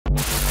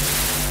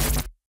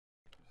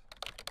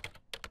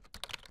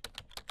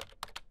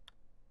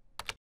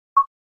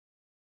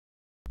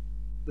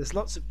There's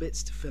lots of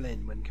bits to fill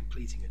in when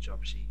completing a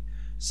job sheet,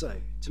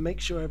 so to make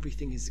sure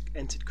everything is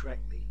entered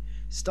correctly,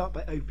 start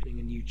by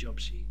opening a new job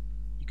sheet.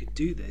 You can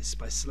do this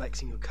by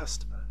selecting your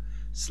customer,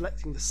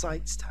 selecting the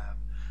Sites tab,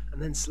 and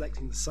then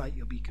selecting the site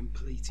you'll be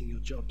completing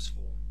your jobs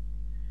for.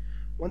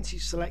 Once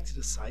you've selected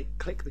a site,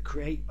 click the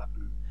Create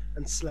button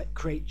and select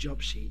Create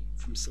Job Sheet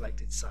from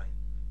selected site.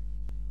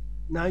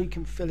 Now you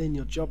can fill in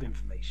your job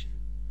information.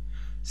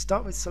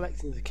 Start with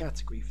selecting the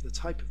category for the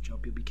type of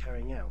job you'll be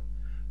carrying out,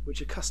 which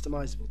are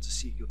customizable to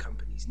suit your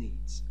company's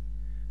needs.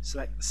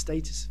 Select the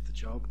status of the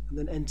job and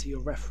then enter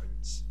your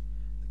reference,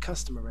 the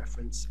customer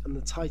reference, and the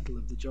title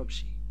of the job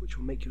sheet, which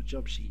will make your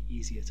job sheet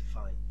easier to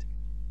find.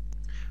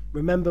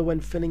 Remember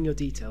when filling your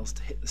details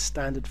to hit the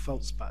Standard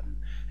Faults button,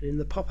 and in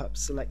the pop-up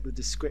select the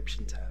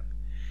Description tab.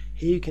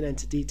 Here you can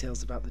enter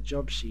details about the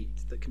job sheet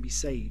that can be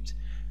saved,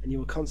 and you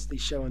will constantly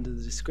show under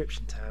the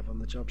Description tab on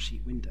the job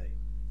sheet window.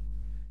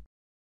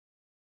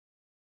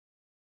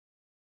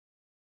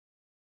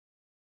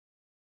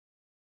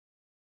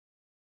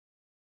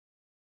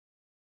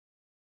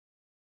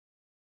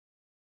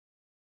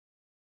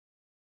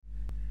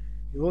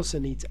 You also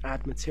need to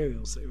add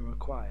materials that you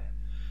require.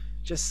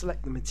 Just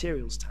select the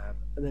Materials tab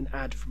and then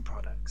Add from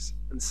Products,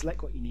 and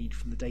select what you need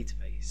from the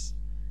database.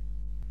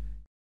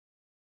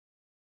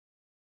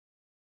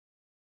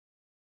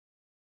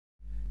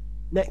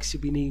 Next,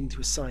 you'll be needing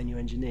to assign your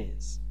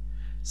engineers.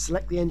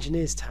 Select the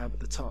Engineers tab at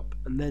the top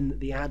and then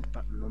the Add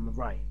button on the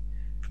right.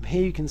 From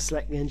here you can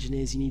select the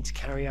engineers you need to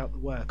carry out the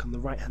work on the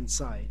right hand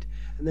side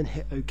and then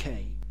hit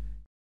OK.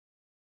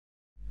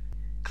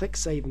 Click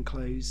Save and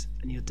Close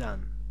and you're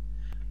done.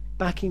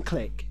 Back in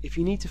Clik, if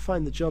you need to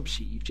find the job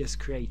sheet you've just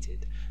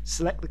created,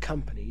 select the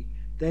company,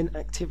 then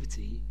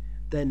Activity,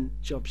 then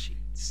Job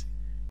Sheets.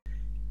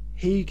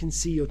 Here you can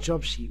see your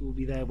job sheet will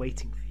be there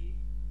waiting for you.